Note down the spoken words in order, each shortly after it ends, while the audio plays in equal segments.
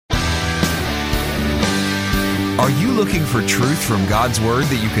Are you looking for truth from God's Word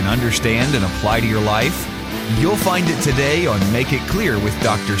that you can understand and apply to your life? You'll find it today on Make It Clear with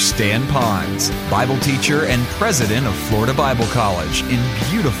Dr. Stan Ponz, Bible teacher and president of Florida Bible College in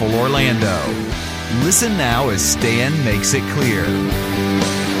beautiful Orlando. Listen now as Stan makes it clear.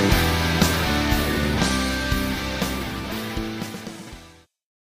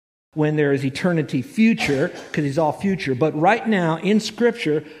 When there is eternity future, because he's all future. But right now in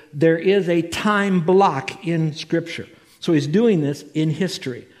Scripture, there is a time block in Scripture. So he's doing this in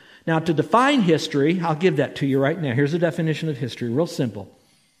history. Now to define history, I'll give that to you right now. Here's a definition of history, real simple.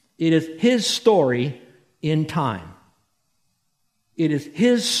 It is his story in time. It is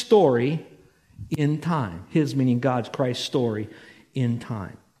his story in time. His meaning God's, Christ's story in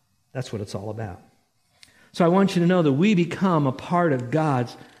time. That's what it's all about. So I want you to know that we become a part of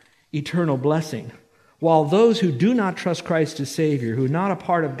God's eternal blessing. While those who do not trust Christ as Savior, who are not a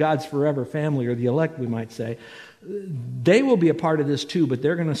part of God's forever family, or the elect we might say, they will be a part of this too, but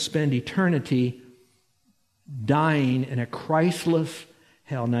they're going to spend eternity dying in a Christless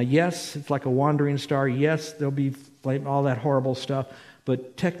hell. Now yes, it's like a wandering star. Yes, there'll be all that horrible stuff,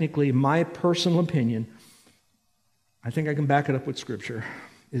 but technically, my personal opinion, I think I can back it up with Scripture,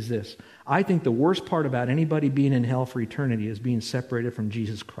 is this. I think the worst part about anybody being in hell for eternity is being separated from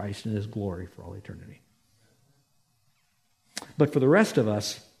Jesus Christ and His glory for all eternity. But for the rest of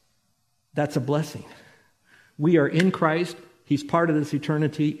us, that's a blessing. We are in Christ. He's part of this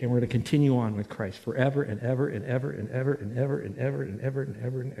eternity, and we're going to continue on with Christ forever and ever and ever and ever and ever and ever and ever and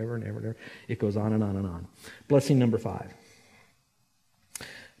ever and ever and ever and ever. It goes on and on and on. Blessing number 5.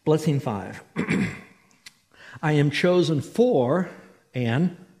 Blessing 5. I am chosen for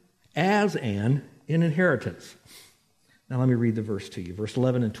an inheritance. Now let me read the verse to you. Verse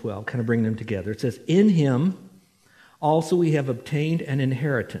 11 and 12, kind of bring them together. It says, in Him also we have obtained an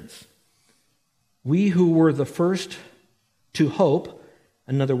inheritance. We who were the first to hope,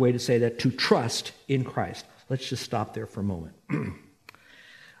 another way to say that, to trust in Christ. Let's just stop there for a moment.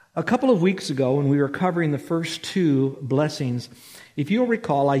 A couple of weeks ago, when we were covering the first 2 blessings, if you'll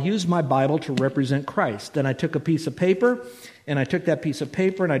recall, I used my Bible to represent Christ. Then I took a piece of paper, and I took that piece of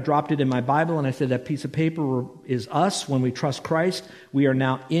paper and I dropped it in my Bible, and I said that piece of paper is us. When we trust Christ, we are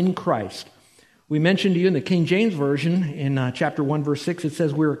now in Christ. We mentioned to you in the King James Version, in chapter 1, verse 6, it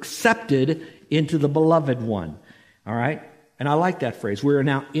says we're accepted into the beloved one. All right? And I like that phrase. We are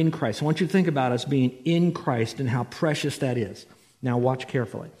now in Christ. I want you to think about us being in Christ and how precious that is. Now watch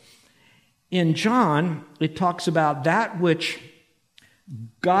carefully. In John, it talks about that which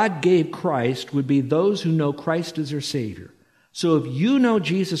God gave Christ would be those who know Christ as their Savior. So if you know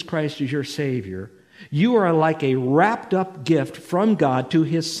Jesus Christ as your Savior, you are like a wrapped up gift from God to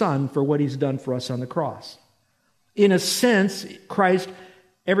His Son for what He's done for us on the cross. In a sense, Christ,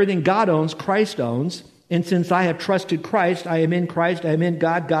 everything God owns, Christ owns. And since I have trusted Christ, I am in Christ, I am in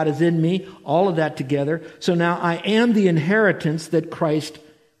God, God is in me, all of that together. So now I am the inheritance that Christ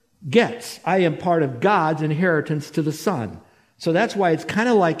gets. I am part of God's inheritance to the Son. So that's why it's kind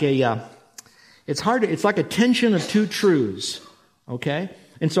of like it's like a tension of 2 truths, okay?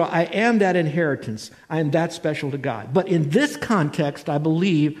 And so I am that inheritance. I am that special to God. But in this context, I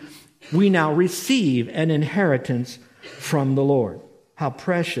believe we now receive an inheritance from the Lord. How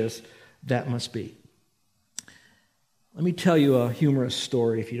precious that must be. Let me tell you a humorous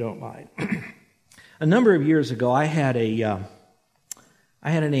story, if you don't mind. A number of years ago, I had an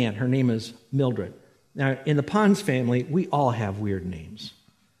aunt. Her name is Mildred. Now, in the Ponz family, we all have weird names.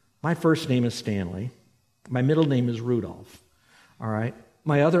 My first name is Stanley. My middle name is Rudolph. All right?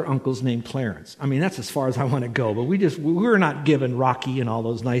 My other uncle's named Clarence. I mean, that's as far as I want to go, but we were not given Rocky and all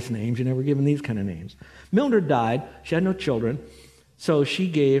those nice names. You know, we're given these kind of names. Mildred died. She had no children, so she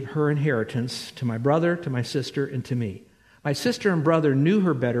gave her inheritance to my brother, to my sister, and to me. My sister and brother knew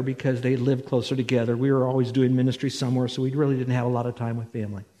her better because they lived closer together. We were always doing ministry somewhere, so we really didn't have a lot of time with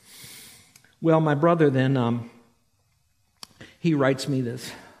family. Well, my brother then, he writes me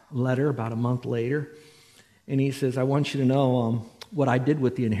this letter about a month later, and he says, I want you to know what I did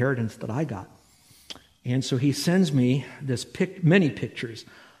with the inheritance that I got. And so he sends me many pictures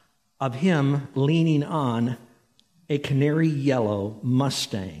of him leaning on a canary yellow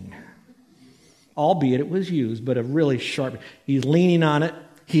Mustang. Albeit it was used, but a really sharp. He's leaning on it.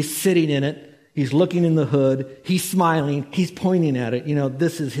 He's sitting in it. He's looking in the hood. He's smiling. He's pointing at it. You know,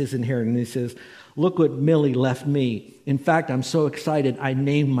 this is his inheritance. He says, look what Millie left me. In fact, I'm so excited, I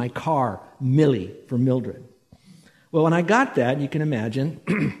named my car Millie for Mildred. Well, when I got that, you can imagine,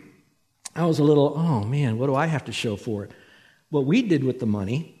 I was a little, oh man, what do I have to show for it? What we did with the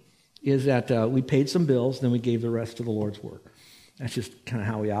money is that we paid some bills, then we gave the rest to the Lord's work. That's just kind of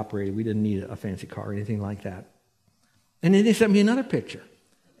how we operated. We didn't need a fancy car or anything like that. And then they sent me another picture.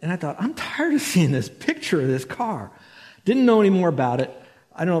 And I thought, I'm tired of seeing this picture of this car. Didn't know any more about it.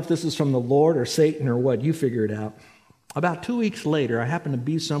 I don't know if this is from the Lord or Satan or what. You figure it out. About 2 weeks later, I happened to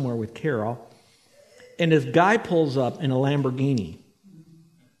be somewhere with Carol, and this guy pulls up in a Lamborghini.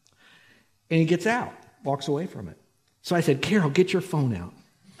 And he gets out, walks away from it. So I said, Carol, get your phone out.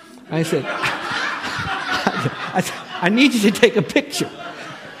 I said, I need you to take a picture.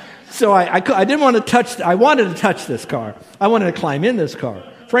 So I didn't want to touch, I wanted to touch this car. I wanted to climb in this car.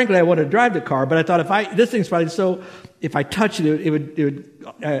 Frankly, I wanted to drive the car, but I thought this thing's probably so, if I touched it, it would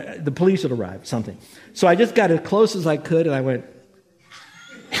the police would arrive, something. So I just got as close as I could, and I went,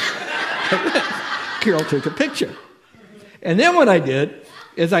 Carol took a picture. And then what I did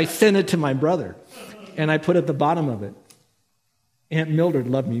is I sent it to my brother, and I put at the bottom of it, Aunt Mildred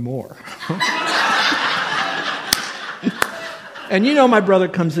loved me more. And you know my brother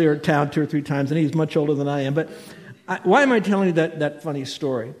comes here to town 2 or 3 times, and he's much older than I am. But why am I telling you that funny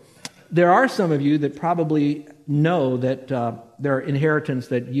story? There are some of you that probably know that there are inheritance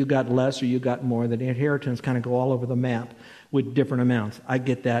that you got less or you got more, that inheritance kind of go all over the map with different amounts. I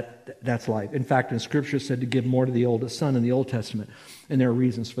get that. That's life. In fact, in Scripture it said to give more to the oldest son in the Old Testament, and there are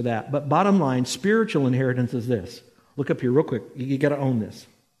reasons for that. But bottom line, spiritual inheritance is this. Look up here real quick. You got to own this.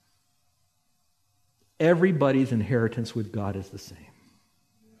 Everybody's inheritance with God is the same.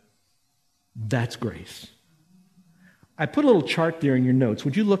 That's grace. I put a little chart there in your notes.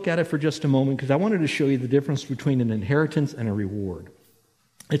 Would you look at it for just a moment? Because I wanted to show you the difference between an inheritance and a reward.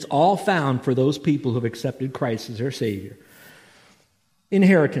 It's all found for those people who have accepted Christ as their Savior.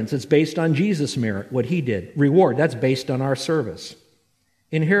 Inheritance, it's based on Jesus' merit, what He did. Reward, that's based on our service.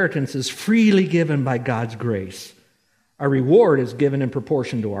 Inheritance is freely given by God's grace. Our reward is given in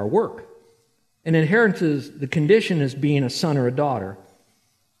proportion to our work. An inheritance is, the condition is being a son or a daughter.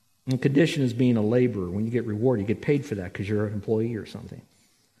 And the condition is being a laborer. When you get rewarded, you get paid for that because you're an employee or something.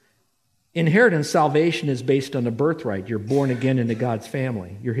 Inheritance, salvation is based on the birthright. You're born again into God's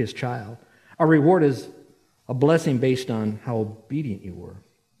family. You're His child. Our reward is a blessing based on how obedient you were.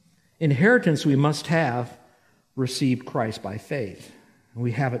 Inheritance we must have received Christ by faith.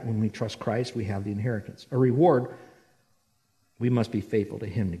 We have it when we trust Christ. We have the inheritance. A reward, we must be faithful to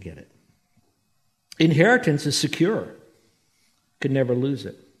Him to get it. Inheritance is secure. Could never lose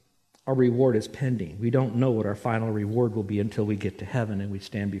it. Our reward is pending. We don't know what our final reward will be until we get to heaven and we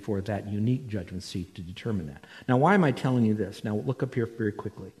stand before that unique judgment seat to determine that. Now, why am I telling you this? Now, look up here very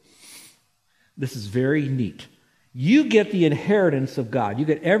quickly. This is very neat. You get the inheritance of God. You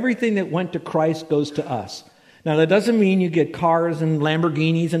get everything that went to Christ goes to us. Now, that doesn't mean you get cars and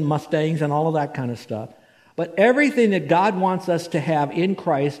Lamborghinis and Mustangs and all of that kind of stuff. But everything that God wants us to have in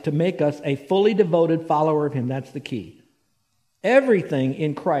Christ to make us a fully devoted follower of Him, that's the key. Everything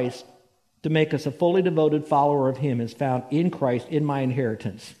in Christ to make us a fully devoted follower of Him is found in Christ, in my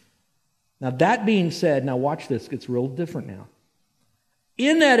inheritance. Now, that being said, now watch this, it gets real different now.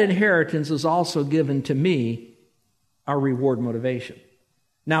 In that inheritance is also given to me our reward motivation.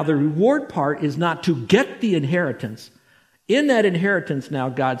 Now, the reward part is not to get the inheritance. In that inheritance now,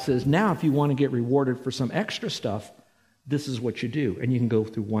 God says, now if you want to get rewarded for some extra stuff, this is what you do. And you can go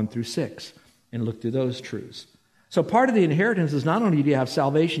through 1 through 6 and look through those truths. So part of the inheritance is not only do you have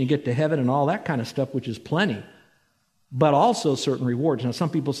salvation, you get to heaven and all that kind of stuff, which is plenty, but also certain rewards. Now, some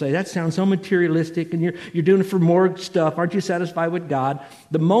people say, that sounds so materialistic and you're doing it for more stuff. Aren't you satisfied with God?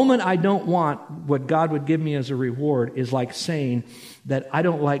 The moment I don't want what God would give me as a reward is like saying that I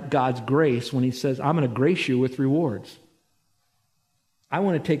don't like God's grace when He says, I'm going to grace you with rewards. I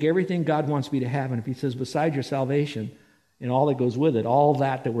want to take everything God wants me to have, and if He says, besides your salvation and all that goes with it, all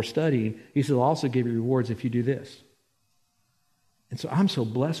that we're studying, He says, I'll also give you rewards if you do this. And so I'm so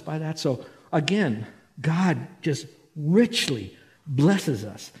blessed by that. So again, God just richly blesses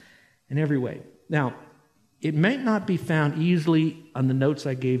us in every way. Now, it may not be found easily on the notes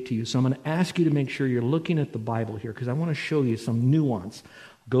I gave to you, so I'm going to ask you to make sure you're looking at the Bible here, because I want to show you some nuance.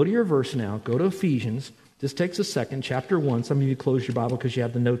 Go to your verse now. Go to Ephesians. This takes a second, chapter 1. Some of you close your Bible because you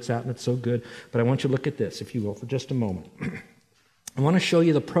have the notes out and it's so good. But I want you to look at this, if you will, for just a moment. I want to show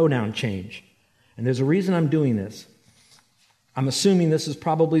you the pronoun change. And there's a reason I'm doing this. I'm assuming this is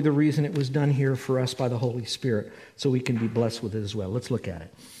probably the reason it was done here for us by the Holy Spirit, so we can be blessed with it as well. Let's look at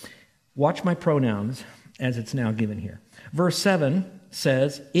it. Watch my pronouns as it's now given here. Verse 7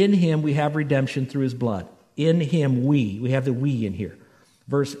 says, in Him we have redemption through His blood. In Him we have the we in here.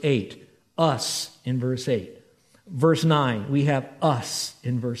 Verse 8. Us in verse 8. Verse 9, we have us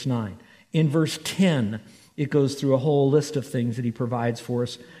in verse 9. In verse 10, it goes through a whole list of things that He provides for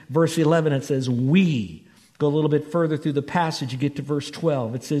us. Verse 11, it says we. Go a little bit further through the passage, you get to verse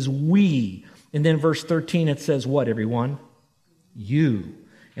 12. It says we And then verse 13, it says what, everyone? You.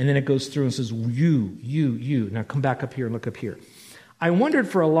 And then it goes through and says you. Now come back up here and look up here. I wondered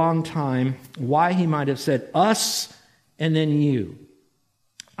for a long time why he might have said us and then you.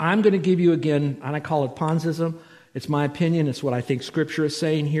 I'm going to give you again, and I call it Ponzism. It's my opinion. It's what I think Scripture is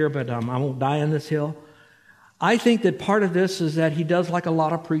saying here, but I won't die on this hill. I think that part of this is that he does like a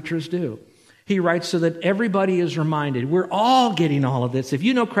lot of preachers do. He writes so that everybody is reminded. We're all getting all of this. If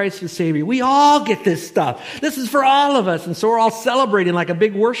you know Christ as Savior, we all get this stuff. This is for all of us. And so we're all celebrating like a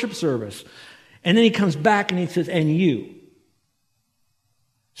big worship service. And then he comes back and he says, and you.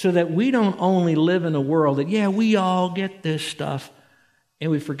 So that we don't only live in a world that, yeah, we all get this stuff. And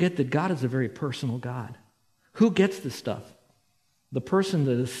we forget that God is a very personal God. Who gets this stuff? The person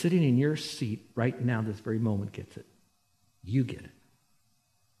that is sitting in your seat right now, this very moment, gets it. You get it.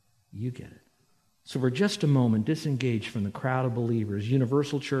 You get it. So for just a moment, disengage from the crowd of believers,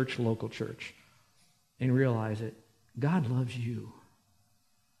 universal church, local church, and realize it. God loves you.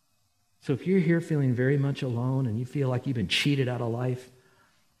 So if you're here feeling very much alone and you feel like you've been cheated out of life,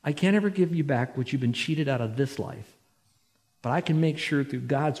 I can't ever give you back what you've been cheated out of this life. But I can make sure through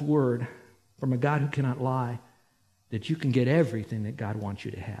God's word, from a God who cannot lie, that you can get everything that God wants you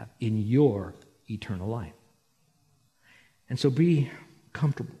to have in your eternal life. And so be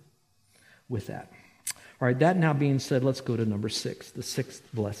comfortable with that. All right, that now being said, let's go to number 6, the 6th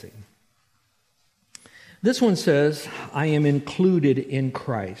blessing. This one says, I am included in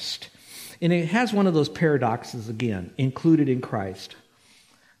Christ. And it has one of those paradoxes again, included in Christ.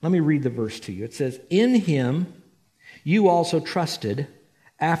 Let me read the verse to you. It says, in him you also trusted,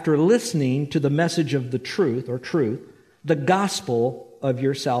 after listening to the message of the truth, the gospel of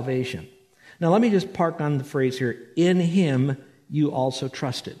your salvation. Now let me just park on the phrase here, in him you also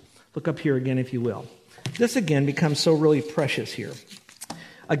trusted. Look up here again, if you will. This again becomes so really precious here.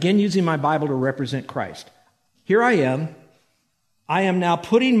 Again, using my Bible to represent Christ. Here I am. I am now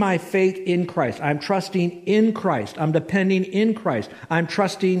putting my faith in Christ. I'm trusting in Christ. I'm depending in Christ. I'm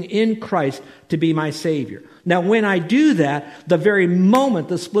trusting in Christ to be my Savior. Now, when I do that, the very moment,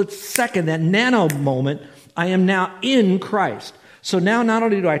 the split second, that nano moment, I am now in Christ. So now not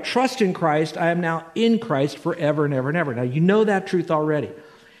only do I trust in Christ, I am now in Christ forever and ever and ever. Now, you know that truth already.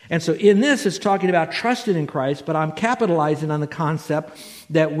 And so in this, it's talking about trusting in Christ, but I'm capitalizing on the concept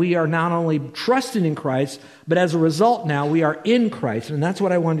that we are not only trusting in Christ, but as a result now, we are in Christ. And that's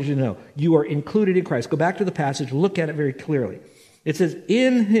what I wanted you to know. You are included in Christ. Go back to the passage, look at it very clearly. It says,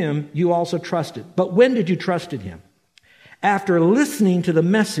 in him you also trusted. But when did you trust in him? After listening to the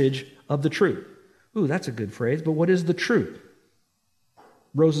message of the truth. Ooh, that's a good phrase, but what is the truth?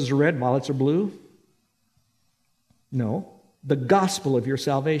 Roses are red, violets are blue? No. The gospel of your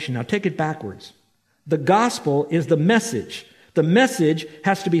salvation. Now take it backwards. The gospel is the message. The message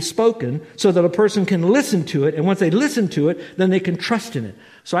has to be spoken so that a person can listen to it. And once they listen to it, then they can trust in it.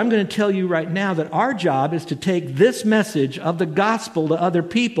 So I'm going to tell you right now that our job is to take this message of the gospel to other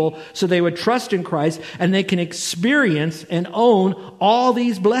people so they would trust in Christ and they can experience and own all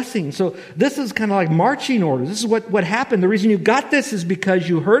these blessings. So this is kind of like marching orders. This is what happened. The reason you got this is because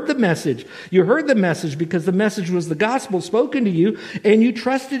you heard the message. You heard the message because the message was the gospel spoken to you and you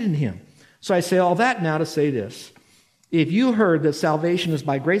trusted in him. So I say all that now to say this. If you heard that salvation is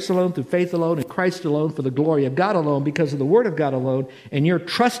by grace alone, through faith alone, in Christ alone, for the glory of God alone, because of the word of God alone, and you're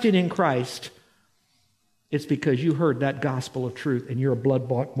trusting in Christ, it's because you heard that gospel of truth and you're a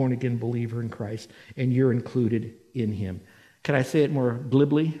blood-bought, born-again believer in Christ and you're included in him. Can I say it more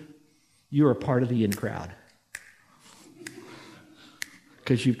glibly? You're a part of the in crowd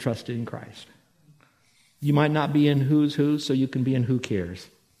because you've trusted in Christ. You might not be in who's who, so you can be in who cares.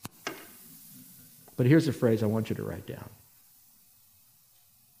 But here's a phrase I want you to write down.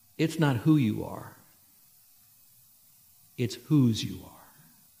 It's not who you are. It's whose you are.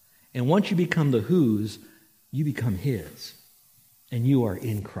 And once you become the whose, you become his. And you are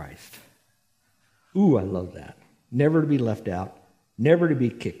in Christ. Ooh, I love that. Never to be left out. Never to be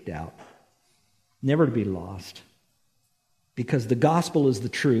kicked out. Never to be lost. Because the gospel is the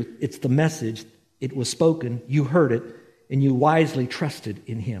truth. It's the message. It was spoken. You heard it. And you wisely trusted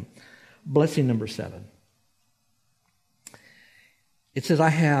in him. Blessing number 7. It says, I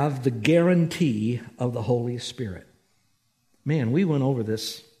have the guarantee of the Holy Spirit. Man, we went over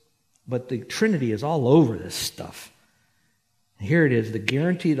this, but the Trinity is all over this stuff. Here it is, the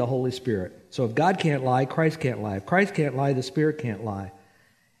guarantee of the Holy Spirit. So if God can't lie, Christ can't lie. If Christ can't lie, the Spirit can't lie.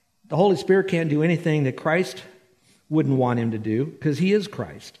 The Holy Spirit can't do anything that Christ wouldn't want him to do because he is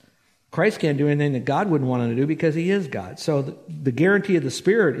Christ. Christ can't do anything that God wouldn't want him to do because he is God. So the guarantee of the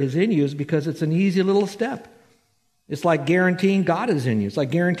Spirit is in you is because it's an easy little step. It's like guaranteeing God is in you. It's like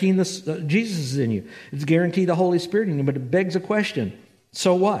guaranteeing Jesus is in you. It's guaranteeing the Holy Spirit in you. But it begs a question.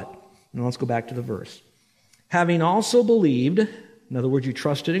 So what? Now let's go back to the verse. Having also believed, in other words, you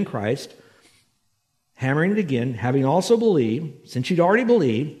trusted in Christ, hammering it again, having also believed, since you'd already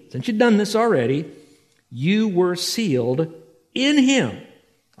believed, since you'd done this already, you were sealed in Him.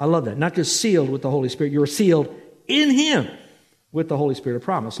 I love that. Not just sealed with the Holy Spirit. You were sealed in Him with the Holy Spirit of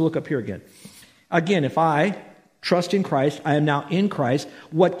promise. So look up here again. Again, if I trust in Christ, I am now in Christ.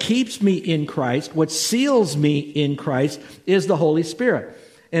 What keeps me in Christ, what seals me in Christ is the Holy Spirit.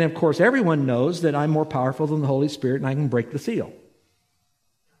 And of course, everyone knows that I'm more powerful than the Holy Spirit and I can break the seal.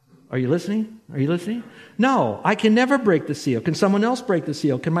 Are you listening? Are you listening? No, I can never break the seal. Can someone else break the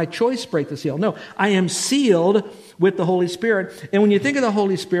seal? Can my choice break the seal? No, I am sealed with the Holy Spirit. And when you think of the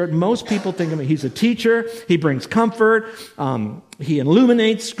Holy Spirit, most people think of him. He's a teacher. He brings comfort. He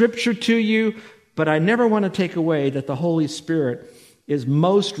illuminates Scripture to you. But I never want to take away that the Holy Spirit is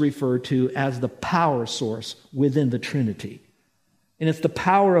most referred to as the power source within the Trinity. And it's the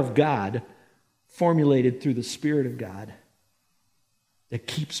power of God formulated through the Spirit of God that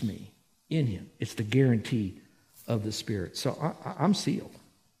keeps me in Him. It's the guarantee of the Spirit. So I'm sealed.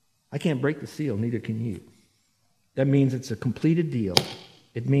 I can't break the seal, neither can you. That means it's a completed deal.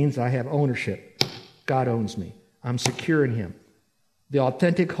 It means I have ownership. God owns me. I'm secure in Him. The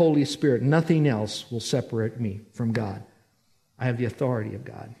authentic Holy Spirit, nothing else will separate me from God. I have the authority of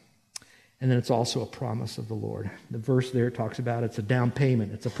God. And then it's also a promise of the Lord. The verse there talks about it's a down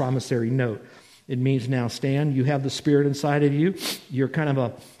payment. It's a promissory note. It means now, Stan, you have the Spirit inside of you. You're kind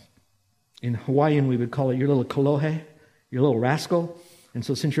of in Hawaiian we would call it your little kolohe, your little rascal. And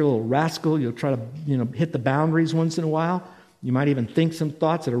so since you're a little rascal, you'll try to hit the boundaries once in a while. You might even think some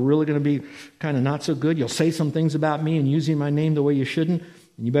thoughts that are really going to be kind of not so good. You'll say some things about me and using my name the way you shouldn't.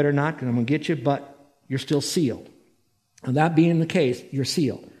 And you better not, because I'm going to get you, but you're still sealed. And that being the case, you're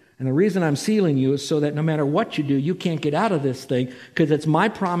sealed. And the reason I'm sealing you is so that no matter what you do, you can't get out of this thing, because it's my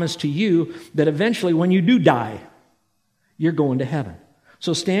promise to you that eventually when you do die, you're going to heaven.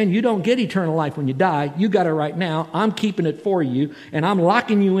 So Stan, you don't get eternal life when you die. You got it right now. I'm keeping it for you, and I'm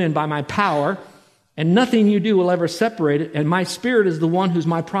locking you in by my power, and nothing you do will ever separate it. And my Spirit is the one who's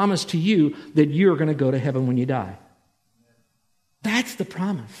my promise to you that you're going to go to heaven when you die. That's the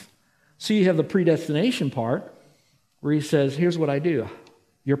promise. So you have the predestination part where He says, here's what I do.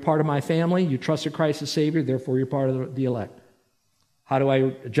 You're part of my family. You trusted Christ as Savior. Therefore, you're part of the elect. How do I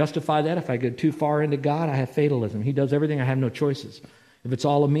justify that? If I go too far into God, I have fatalism. He does everything. I have no choices. If it's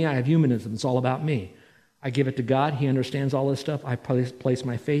all of me, I have humanism. It's all about me. I give it to God. He understands all this stuff. I place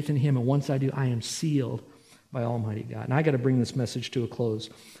my faith in Him. And once I do, I am sealed by Almighty God. And I got to bring this message to a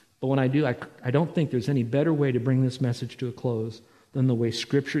close. But when I do, I don't think there's any better way to bring this message to a close than the way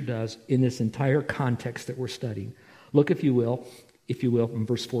Scripture does in this entire context that we're studying. Look, if you will, from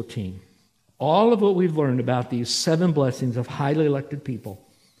verse 14. All of what we've learned about these 7 blessings of highly elected people,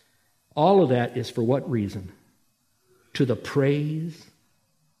 all of that is for what reason? To the praise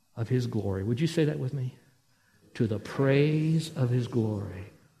of His glory. Would you say that with me? To the praise of His glory.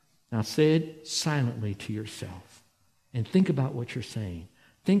 Now say it silently to yourself and think about what you're saying.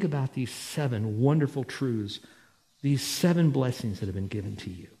 Think about these 7 wonderful truths, these 7 blessings that have been given to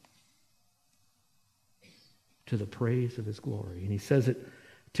you. To the praise of His glory. And He says it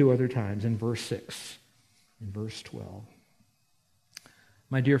 2 other times in verse 6, in verse 12.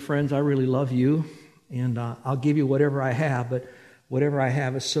 My dear friends, I really love you, and I'll give you whatever I have, but whatever I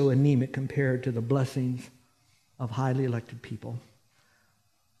have is so anemic compared to the blessings of highly elected people.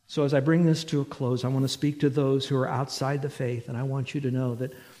 So as I bring this to a close, I want to speak to those who are outside the faith, and I want you to know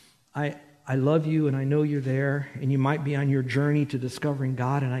that I love you, and I know you're there, and you might be on your journey to discovering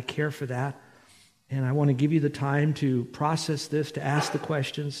God, and I care for that. And I want to give you the time to process this, to ask the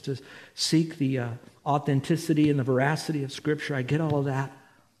questions, to seek the authenticity and the veracity of Scripture. I get all of that.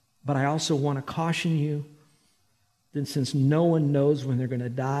 But I also want to caution you that since no one knows when they're going to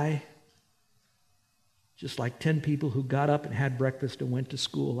die, just like 10 people who got up and had breakfast and went to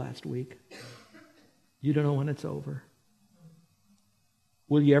school last week, you don't know when it's over.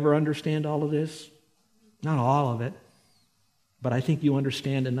 Will you ever understand all of this? Not all of it. But I think you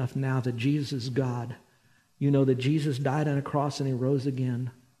understand enough now that Jesus is God. You know that Jesus died on a cross and He rose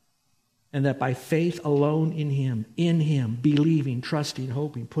again. And that by faith alone in Him, believing, trusting,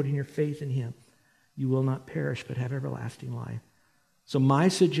 hoping, putting your faith in Him, you will not perish but have everlasting life. So my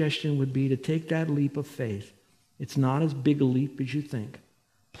suggestion would be to take that leap of faith. It's not as big a leap as you think.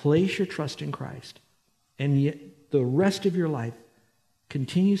 Place your trust in Christ. And yet the rest of your life,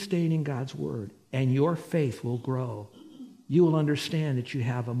 continue staying in God's Word, and your faith will grow. You will understand that you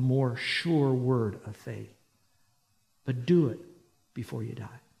have a more sure word of faith. but do it before you die.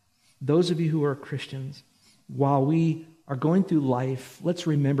 Those of you who are Christians, while we are going through life, let's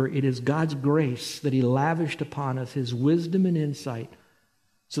remember it is God's grace that He lavished upon us, His wisdom and insight,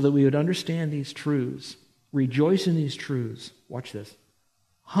 so that we would understand these truths, rejoice in these truths. Watch this.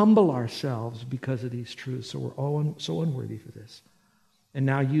 Humble ourselves because of these truths, so we're all so unworthy for this. And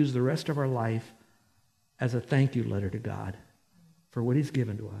now use the rest of our life as a thank you letter to God for what He's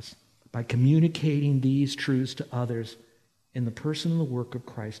given to us by communicating these truths to others in the person and the work of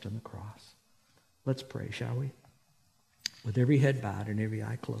Christ on the cross. Let's pray, shall we? With every head bowed and every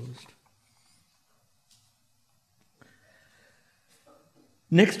eye closed.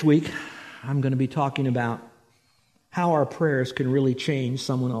 Next week, I'm going to be talking about how our prayers can really change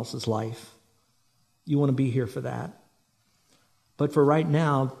someone else's life. You want to be here for that. But for right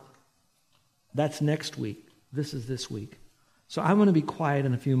now, that's next week. This is this week. So I want to be quiet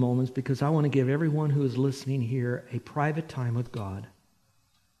in a few moments because I want to give everyone who is listening here a private time with God.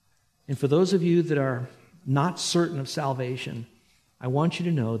 And for those of you that are not certain of salvation, I want you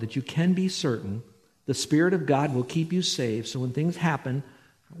to know that you can be certain the Spirit of God will keep you saved. So when things happen,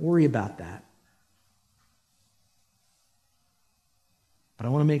 don't worry about that. But I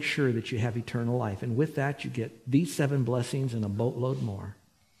want to make sure that you have eternal life. And with that, you get these 7 blessings and a boatload more.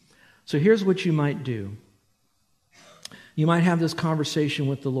 So here's what you might do. You might have this conversation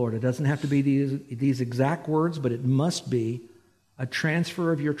with the Lord. It doesn't have to be these exact words, but it must be a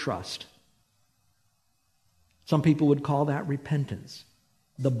transfer of your trust. Some people would call that repentance.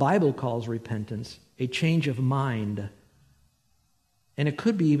 The Bible calls repentance a change of mind. And it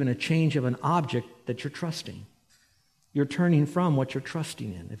could be even a change of an object that you're trusting. You're turning from what you're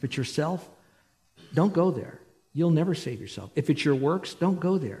trusting in. If it's yourself, don't go there. You'll never save yourself. If it's your works, don't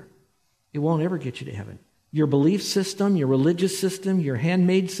go there. It won't ever get you to heaven. Your belief system, your religious system, your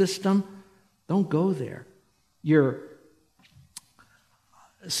handmade system, don't go there. You're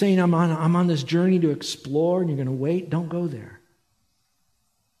saying, I'm on this journey to explore and you're going to wait. Don't go there.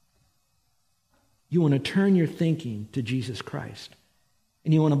 You want to turn your thinking to Jesus Christ.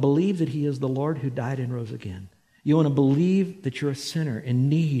 And you want to believe that He is the Lord who died and rose again. You want to believe that you're a sinner in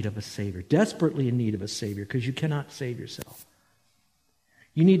need of a Savior, desperately in need of a Savior, because you cannot save yourself.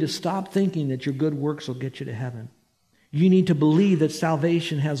 You need to stop thinking that your good works will get you to heaven. You need to believe that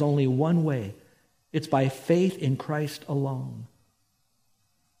salvation has only one way. It's by faith in Christ alone.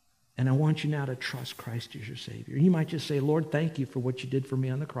 And I want you now to trust Christ as your Savior. You might just say, Lord, thank you for what you did for me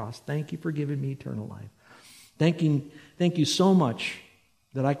on the cross. Thank you for giving me eternal life. Thank you so much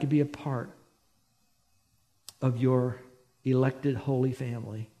that I could be a part of your elected holy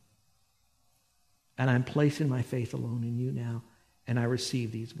family. And I'm placing my faith alone in you now, and I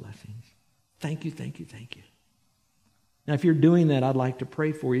receive these blessings. Thank you, thank you, thank you. Now, if you're doing that, I'd like to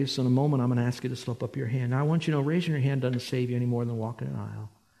pray for you. So in a moment, I'm going to ask you to slip up your hand. Now, I want you to know, raising your hand doesn't save you any more than walking an aisle.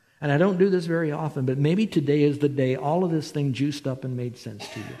 And I don't do this very often, but maybe today is the day all of this thing juiced up and made sense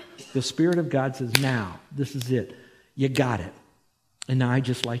to you. The Spirit of God says, now, this is it. You got it. And now I'd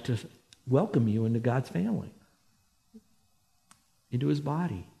just like to welcome you into God's family, into His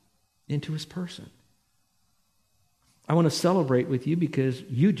body, into His person. I want to celebrate with you because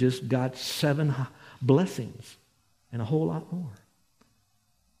you just got 7 blessings and a whole lot more.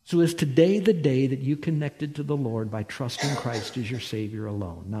 So is today the day that you connected to the Lord by trusting Christ as your Savior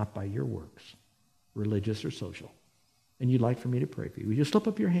alone, not by your works, religious or social? And you'd like for me to pray for you. Will you slip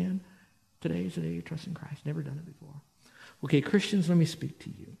up your hand? Today is the day you're trusting Christ. Never done it before. Okay, Christians, let me speak to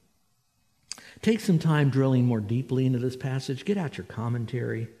you. Take some time drilling more deeply into this passage. Get out your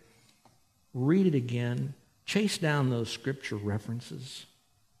commentary. Read it again. Chase down those scripture references.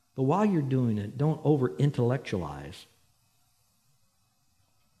 But while you're doing it, don't over-intellectualize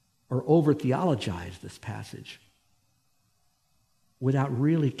or over-theologize this passage without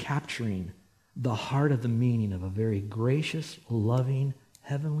really capturing the heart of the meaning of a very gracious, loving,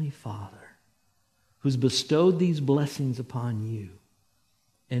 heavenly Father who's bestowed these blessings upon you.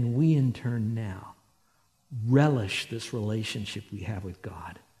 And we, in turn, now relish this relationship we have with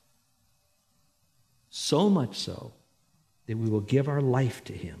God. So much so that we will give our life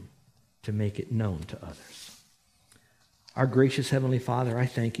to Him to make it known to others. Our gracious Heavenly Father, I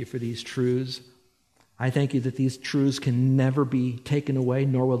thank you for these truths. I thank you that these truths can never be taken away,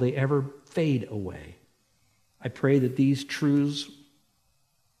 nor will they ever fade away. I pray that these truths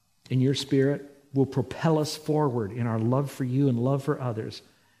in your Spirit will propel us forward in our love for you and love for others,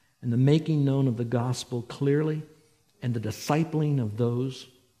 and the making known of the gospel clearly, and the discipling of those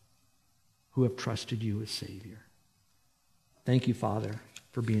who have trusted you as Savior. Thank you, Father,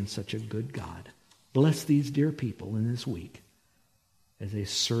 for being such a good God. Bless these dear people in this week as they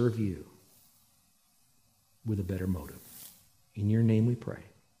serve you. with a better motive. In your name we pray.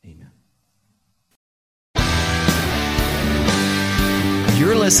 Amen.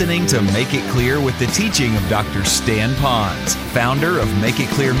 You're listening to Make It Clear with the teaching of Dr. Stan Ponz, founder of Make It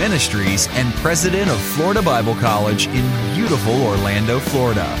Clear Ministries and president of Florida Bible College in beautiful Orlando,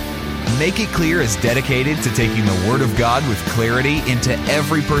 Florida. Make It Clear is dedicated to taking the Word of God with clarity into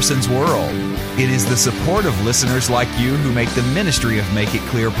every person's world. It is the support of listeners like you who make the ministry of Make It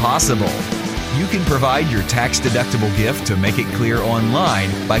Clear possible. You can provide your tax-deductible gift to Make It Clear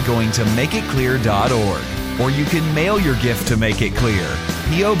online by going to makeitclear.org. Or you can mail your gift to Make It Clear,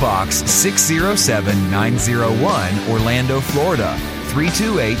 P.O. Box 607901, Orlando, Florida,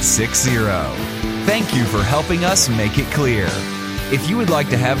 32860. Thank you for helping us make it clear. If you would like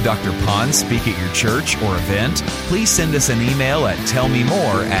to have Dr. Ponz speak at your church or event, please send us an email at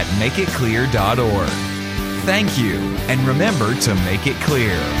tellmemore@makeitclear.org. Thank you, and remember to make it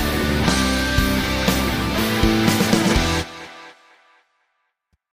clear.